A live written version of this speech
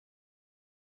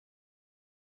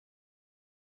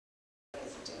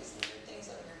are doing some weird things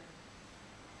over here.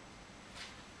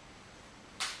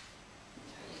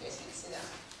 You guys can't see that.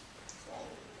 Well,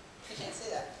 you can't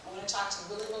see that. I want to talk to you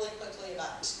really, really quickly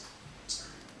about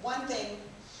one thing,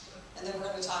 and then we're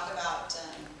going to talk about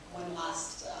one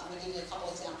last, I'm going to give you a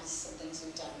couple examples of some things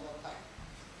we've done real quick.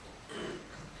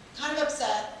 Kind of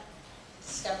upset,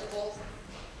 skeptical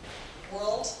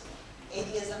world,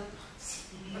 atheism. Is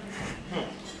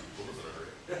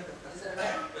it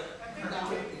right?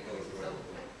 No.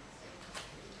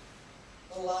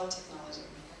 We'll love technology.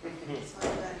 It's my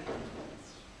friend.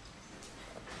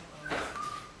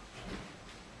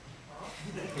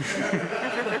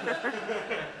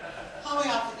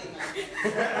 Homeopathy, man.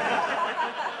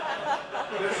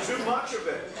 There's too much of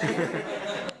it.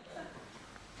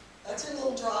 That's your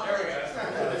little drop. There we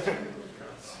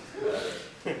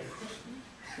go.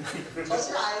 Close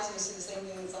your eyes and you see the same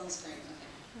thing that's on the screen.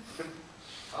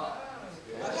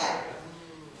 Okay.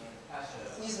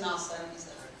 Use a mouse, I don't use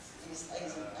that.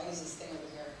 I use this thing over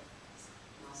here.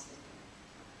 Mouse.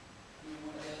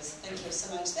 One of those. Thank you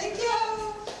so much. Thank you!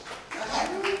 Okay.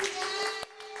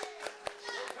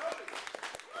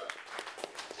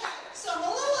 So I'm a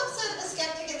little upset at the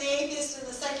skeptic and the atheist and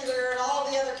the secular and all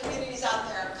the other communities out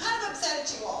there. I'm kind of upset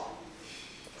at you all.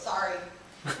 Sorry.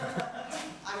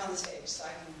 I'm on the stage, so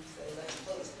I can say that,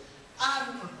 please.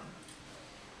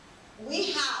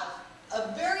 We have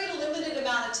a very limited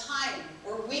amount of time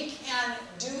where we can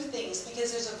do things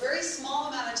because there's a very small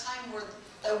amount of time where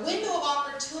a window of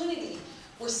opportunity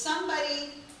where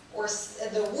somebody or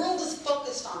the world is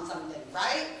focused on something,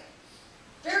 right?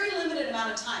 Very limited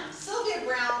amount of time. Sylvia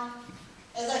Brown,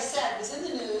 as I said, was in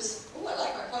the news. Ooh, I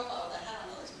like my profile with that hat on.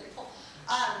 That looks pretty cool.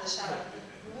 The shadow.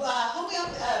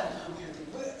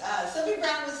 Sylvia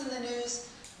Brown was in the news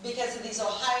because of these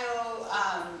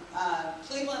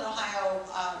Cleveland, Ohio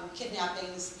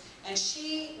kidnappings, and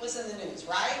she was in the news,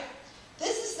 right?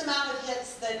 This is the amount of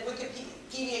hits that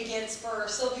Wikipedia gets for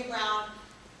Sylvia Brown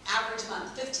average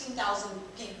month, 15,000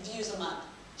 views a month.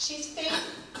 She's fading.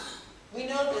 We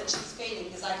know that she's fading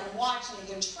because I can watch and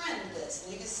you can trend this,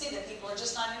 and you can see that people are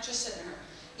just not interested in her,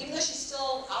 even though she's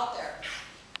still out there.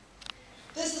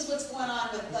 This is what's going on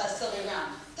with Sylvia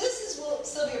Brown. This is what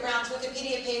Sylvia Brown's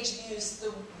Wikipedia page views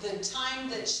the time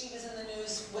that she was in the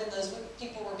news when those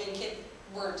people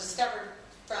were discovered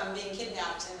from being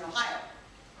kidnapped in Ohio.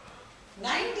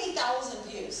 90,000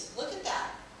 views. Look at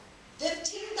that.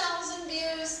 15,000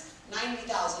 views,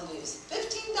 90,000 views.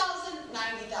 15,000,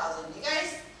 90,000. You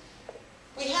guys,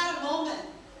 we had a moment.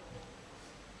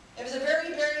 It was a very,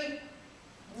 very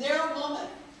narrow moment.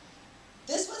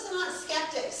 This was not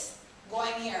skeptics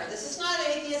going here. This is not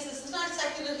atheists. This is not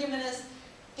secular humanists.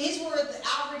 These were the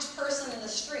average person in the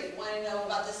street wanting to know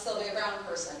about this Sylvia Brown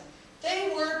person.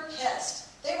 They were pissed.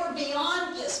 They were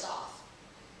beyond pissed off.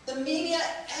 The media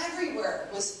everywhere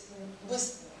was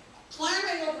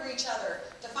clamoring over each other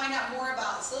to find out more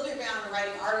about Sylvia Brown and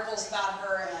writing articles about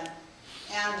her and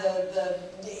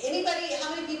anybody,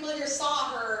 how many people here saw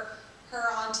her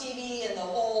on TV and the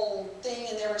whole thing,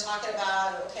 and they were talking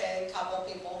about, okay, a couple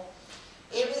people.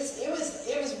 It was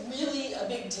really a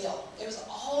big deal. It was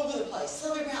all over the place.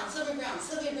 Sylvia Brown, Sylvia Brown,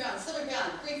 Sylvia Brown, Sylvia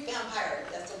Brown, Greek vampire.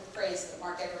 That's a phrase that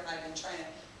Mark Edward and I have been trying to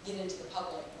get into the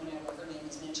public whenever her name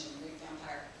is mentioned, Greek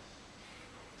vampire.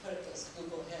 Put up those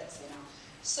Google hits, you know.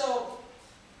 So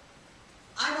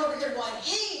I'm over here going,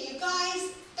 hey, you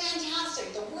guys,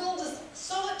 fantastic. The world is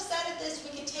so upset at this.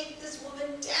 We could take this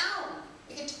woman down.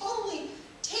 We could totally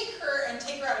take her and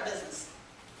take her out of business.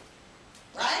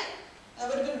 Right? That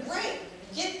would have been great.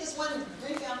 Get this one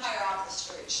Greek vampire off the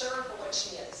street. Show her for what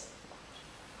she is.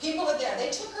 People are there. They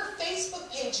took her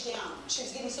Facebook page down. She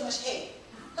was getting so much hate.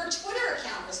 Her Twitter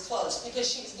account was closed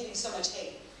because she was getting so much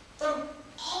hate. From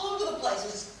all over the place.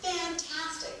 It was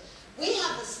fantastic. We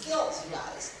have the skills, you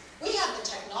guys. We have the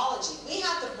technology. We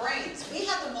have the brains. We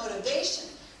have the motivation.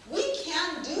 We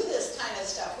can do this kind of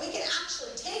stuff. We can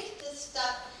actually take this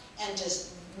stuff and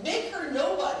just make her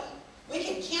nobody. We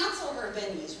can cancel her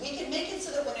venues. We can make it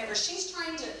so that whenever she's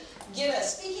trying to get a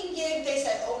speaking gig, they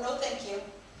say, oh, no, thank you.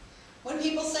 When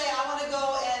people say, I want to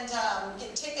go and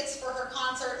get tickets for her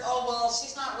concert, oh, well,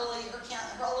 she's not really,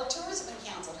 all her tours have been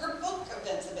canceled. Her book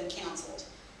events have been canceled.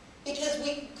 Because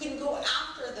we can go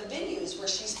after the venues where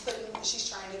she's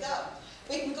trying to go.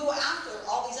 We can go after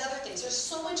all these other things. There's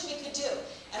so much we could do.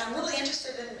 And I'm really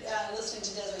interested in listening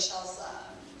to Desiree Schell's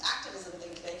activism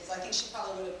thing today, because I think she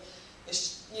probably would have,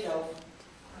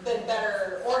 been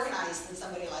better organized than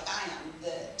somebody like I am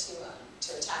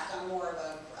to attack on more of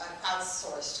a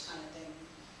crowdsourced kind of thing.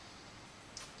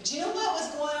 But you know what was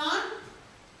going on?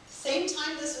 Same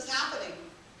time this was happening.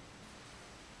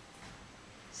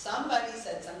 Somebody said,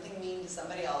 said something mean to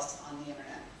somebody else on the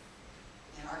internet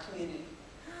in our community.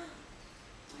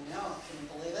 I know, can you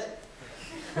believe it?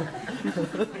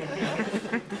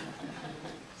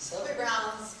 Sylvia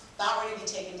Brown's about ready to be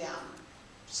taken down.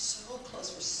 So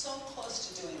close, we're so close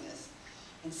to doing this.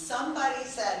 And somebody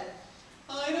said,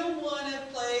 I don't want to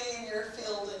play in your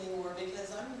field anymore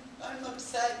because I'm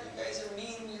upset, you guys are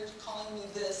mean, you're calling me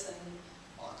this, and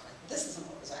well, this isn't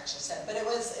what was actually said, but it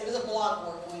was a blog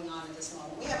war going on at this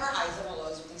moment. We have our highs and our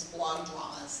lows with these blog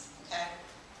dramas, okay?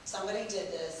 Somebody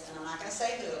did this, and I'm not going to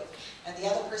say who, and the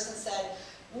other person said,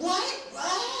 what?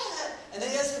 And then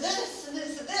they said this, and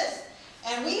this, and this.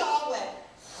 And we all went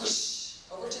whoosh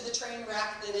over to the train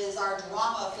wreck that is our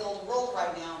drama-filled world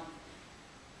right now.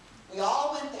 We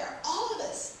all went there, all of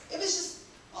us. It was just,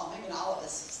 well, maybe not all of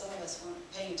us. Some of us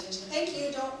weren't paying attention. Thank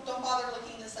you, don't bother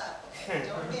looking this up. Okay?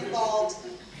 Don't be involved.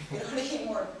 We don't need any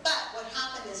more. But what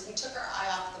happened is we took our eye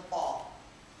off the ball.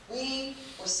 We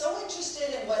were so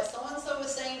interested in what so-and-so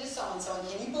was saying to so-and-so, and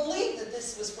can you believe that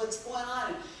this was what's going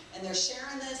on? And they're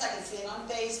sharing this. I can see it on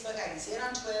Facebook. I can see it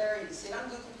on Twitter. You can see it on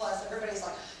Google+. Everybody's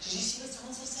like, did you see what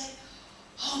so-and-so said?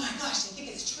 Oh my gosh, you think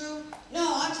it's true?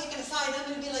 No, I'm taking a side. I'm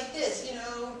going to be like this, you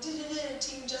know,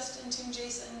 Team Justin, Team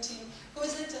Jason, Team, who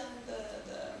is it? The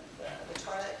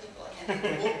Twilight people, I can't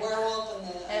think, the werewolf and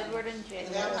the Edward and Jake.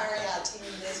 The vampire, yeah, Team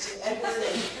this, Team Edward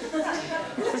and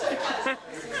that's what it kind of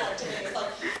seems like to me. It's like,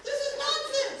 this is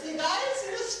nonsense, you guys.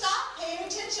 You just stop paying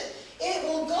attention. It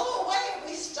will go away if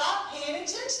we stop paying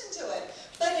attention to it.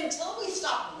 But until we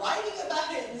stop writing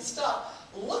about it and stop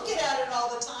looking at it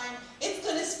all the time, it's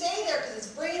going to stay there because it's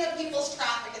bringing up people's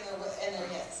traffic and their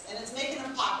hits. And it's making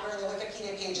them popular, and the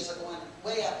Wikipedia pages are going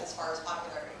way up as far as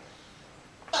popularity.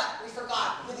 But we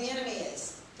forgot who the enemy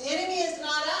is. The enemy is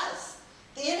not us.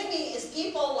 The enemy is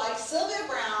people like Sylvia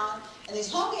Brown and these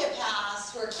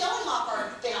homeopaths who are killing off our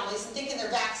families and thinking they're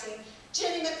vaccine.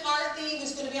 Jenny McCarthy,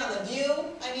 who's going to be on The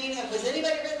View. I mean, has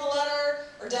anybody written a letter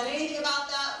or done anything about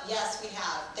that? Yes, we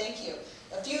have. Thank you.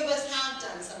 A few of us have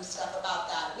done some stuff about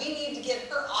that. We need to get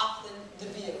her off the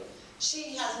View.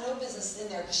 She has no business in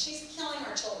there because she's killing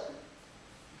our children.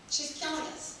 She's killing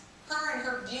us. Her and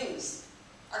her views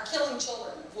are killing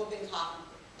children of whooping cough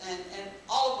and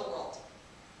all over the world.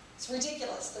 It's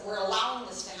ridiculous that we're allowing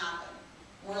this to happen.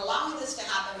 We're allowing this to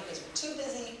happen because we're too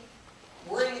busy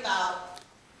worrying about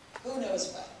who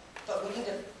knows what. But we need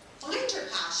to find your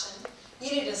passion.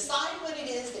 You need to decide what it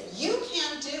is that you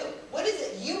can do. What is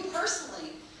it you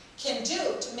personally can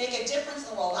do to make a difference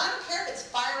in the world? I don't care if it's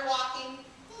fire walking.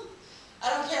 I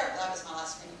don't care. That was my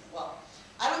last screen. Well,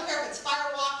 I don't care if it's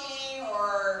fire walking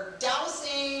or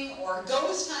dowsing or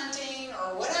ghost hunting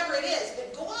or whatever it is.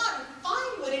 But go out and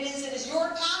find what it is that is your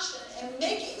passion and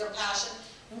make it your passion.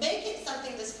 Make it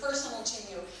something that's personal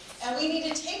to you. And we need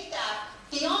to take that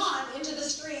beyond into the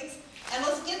streets and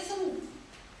let's get some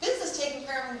business taken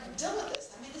care of and deal with this.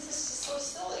 I mean, this is just so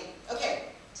silly.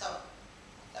 Okay, so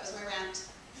that was my rant.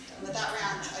 And with that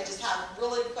rant, I just have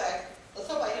really quick, let's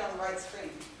hope I hit on the right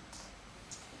screen.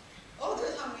 Oh,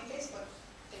 there's how many Facebook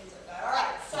things I've got. All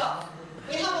right, so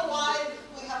we have a live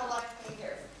feed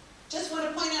here. Just want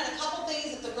to point out a couple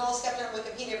things that the Girl Skeptic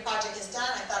Wikipedia project has done.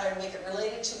 I thought I would make it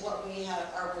related to what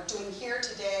we're doing here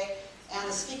today and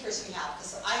the speakers we have.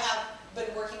 Because we've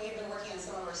been working on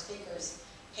some of our speakers'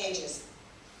 pages.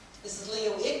 This is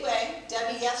Leo Igwe.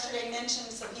 Debbie yesterday mentioned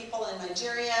some people in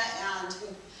Nigeria and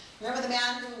remember the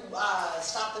man who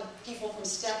stopped the people from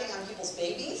stepping on people's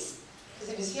babies because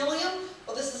he was healing them?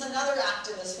 Well, this is another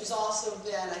activist who's also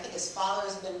been, I think his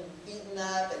father's been beaten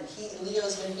up and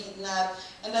Leo's been beaten up.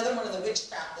 Another one of the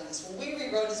witchcraft things. When we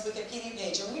rewrote his Wikipedia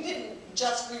page, and we didn't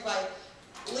just rewrite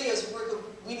Leo's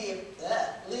Wikipedia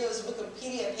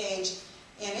page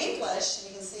in English,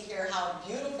 you can see here how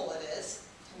beautiful it is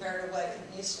compared to what it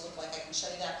used to look like. I can show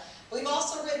you that. We've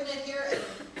also written it here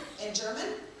in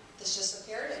German. This just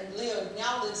appeared, and Leo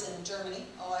now lives in Germany.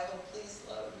 Oh, I hope, please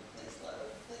load, please load,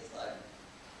 please load.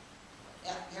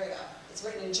 Yeah, here we go. It's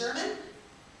written in German,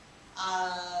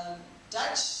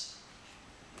 Dutch,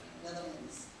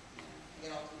 Netherlands. Yeah, I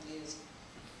get all confused.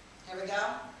 Here we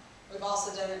go. We've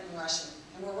also done it in Russian,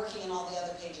 and we're working on all the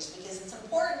other pages because it's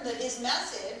important that his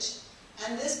message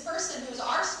and this person who's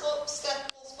our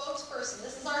skeptical spokesperson,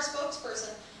 this is our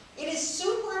spokesperson, it is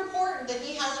super important that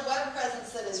he has a web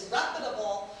presence that is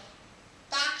reputable,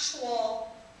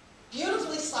 factual,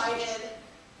 beautifully cited.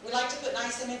 We like to put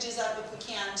nice images up if we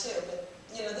can too, but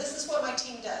you know, this is what my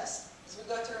team does. As we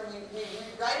go through and we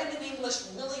write them in English,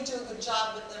 really do a good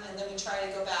job with them, and then we try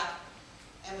to go back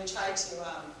and we try to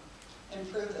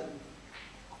improve them.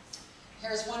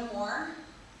 Here's one more.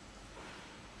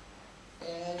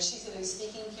 And she's going to be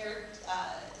speaking here,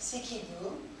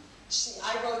 Sikibu.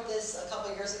 I wrote this a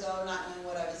couple of years ago, not knowing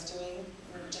what I was doing.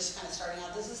 We were just kind of starting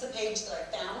out. This is the page that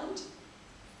I found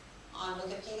on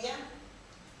Wikipedia.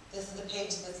 This is the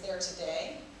page that's there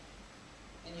today.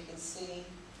 And you can see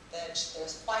that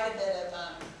there's quite a bit of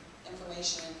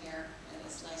information in here, and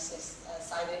it's nicely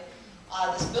cited.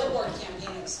 This billboard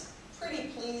campaign, I was pretty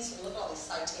pleased. You look at all these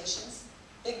citations.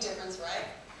 Big difference, right?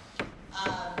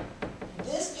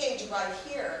 This page right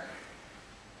here,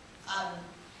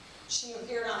 she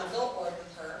appeared on a billboard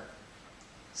with her.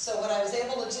 So what I was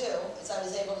able to do is I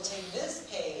was able to take this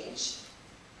page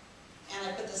and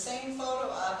I put the same photo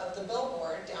up of the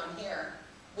billboard down here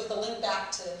with a link back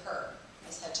to her,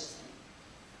 Ms. Hutchison.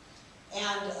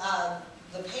 And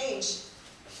the page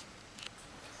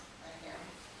right here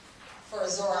for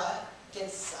Zora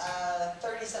gets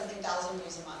 30-something thousand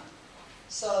views a month.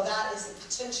 So that is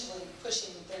potentially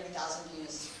pushing 30,000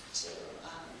 views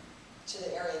to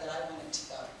the area that I wanted to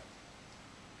go.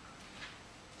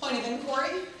 Point of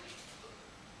inquiry.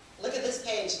 Look at this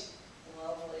page.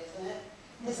 Lovely, isn't it?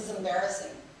 This is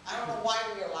embarrassing. I don't know why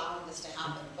we're allowing this to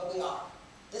happen, but we are.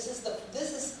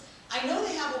 I know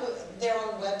they have their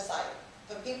own website,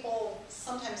 but people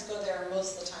sometimes go there, and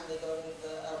most of the time they go to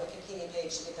the Wikipedia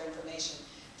page to get their information.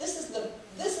 This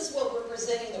is what we're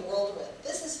presenting the world with.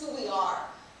 This is who we are.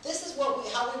 This is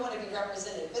how we want to be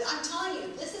represented. But I'm telling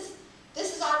you, this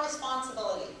is our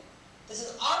responsibility. This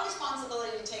is our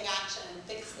responsibility to take action and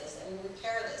fix this and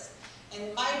repair this.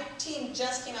 And my team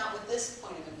just came out with this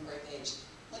point of inquiry page.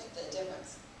 Look at the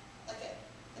difference. Look at it.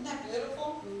 Isn't that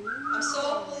beautiful? I'm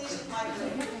so pleased with my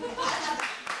group. I have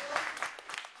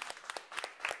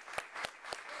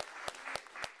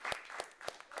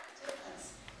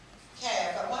difference. Okay,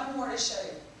 I've got one more to show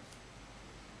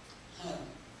you.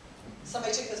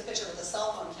 Somebody took this picture with a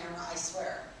cell phone camera, I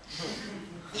swear.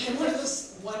 One of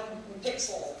those 1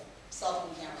 pixel cell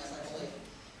phone cameras, I believe.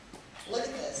 Look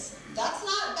at this. That's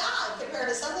not bad compared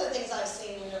to some of the things I've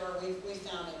seen whenever we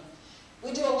found them.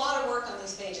 We do a lot of work on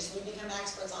these pages. We become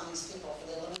experts on these people for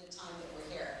the limited time that we're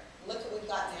here. Look what we've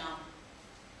got now.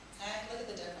 Okay? Look at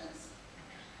the difference.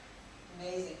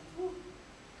 Amazing.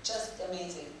 Just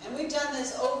amazing. And we've done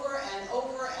this over and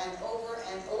over and over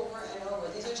and over and over.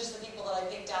 These are just the people that I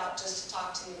picked out just to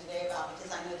talk to you today about,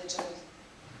 because I know that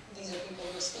these are people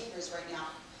who are speakers right now.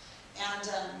 And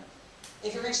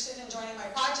if you're interested in joining my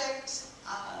project,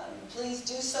 please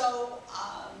do so.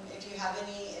 If you have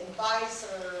any advice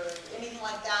or anything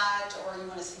like that, or you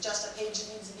want to suggest a page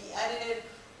that needs to be edited,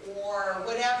 or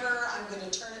whatever, I'm going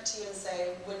to turn it to you and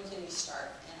say, when can you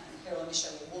start? And here, let me show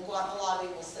you. We'll go out in the lobby,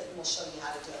 we'll sit, and we'll show you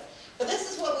how to do it. But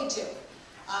this is what we do.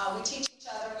 We teach each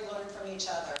other, we learn from each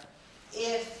other.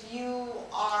 If you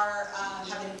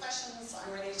have any questions,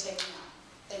 I'm ready to take them now.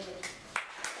 Thank you.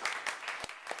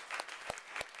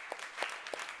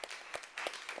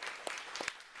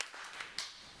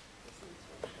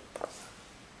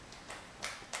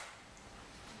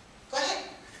 Go ahead.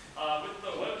 With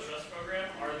the Web Trust program,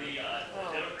 are the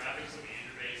demographics of the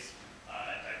user base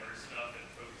diverse enough and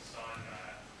focused on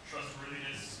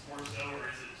trustworthiness more so,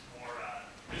 or is it more,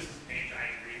 this is a page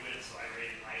I agree with, so I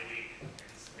rate it highly, and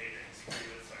this is a page I disagree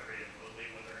with, so I rate it lowly,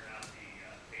 whether or not the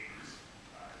page is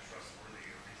trustworthy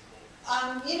or reasonable?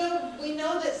 You know, we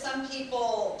know that some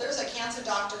people, there's a cancer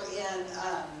doctor in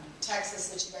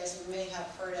Texas that you guys may have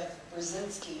heard of,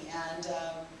 Brzezinski, and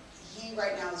he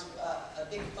right now is a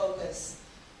big focus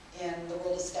in the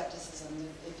world of skepticism.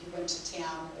 If you went to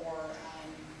TAM or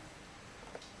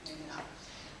maybe not,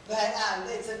 but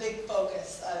it's a big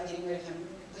focus, getting rid of him.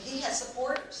 He has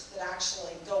supporters that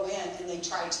actually go in and they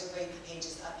try to rate the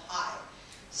pages up high.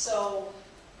 So,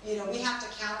 you know, we have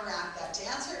to counteract that. To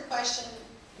answer your question,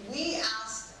 we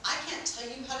asked, I can't tell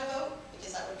you how to vote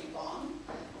because that would be wrong,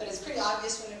 but it's pretty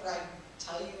obvious whenever I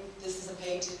tell you this is a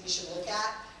page that you should look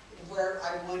at, where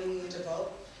I'm wanting you to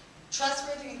vote.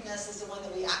 Trustworthiness is the one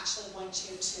that we actually want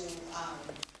you to,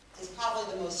 is probably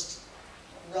the most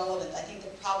relevant. I think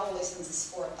that probably since the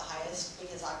score the highest,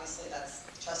 because obviously that's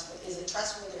trustworthy. Is it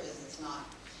trustworthy or is it not?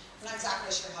 I'm not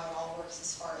exactly sure how it all works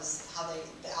as far as how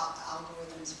the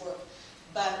algorithms work,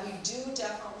 but we do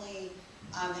definitely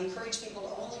encourage people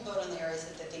to only vote on the areas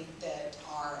that they think that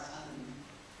are,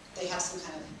 they have some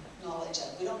kind of knowledge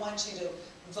of. We don't want you to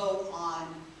vote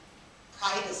on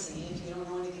privacy if you don't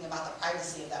know anything about the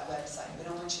privacy of that website. We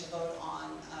don't want you to vote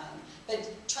on, but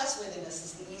trustworthiness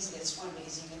is the easiest one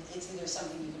because it's either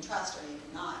something you can trust or you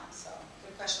cannot. So,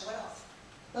 good question. What else?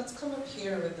 Let's come up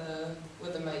here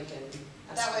with the mic and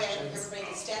ask That way questions. everybody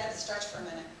can stand up and stretch for a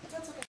minute. That's okay.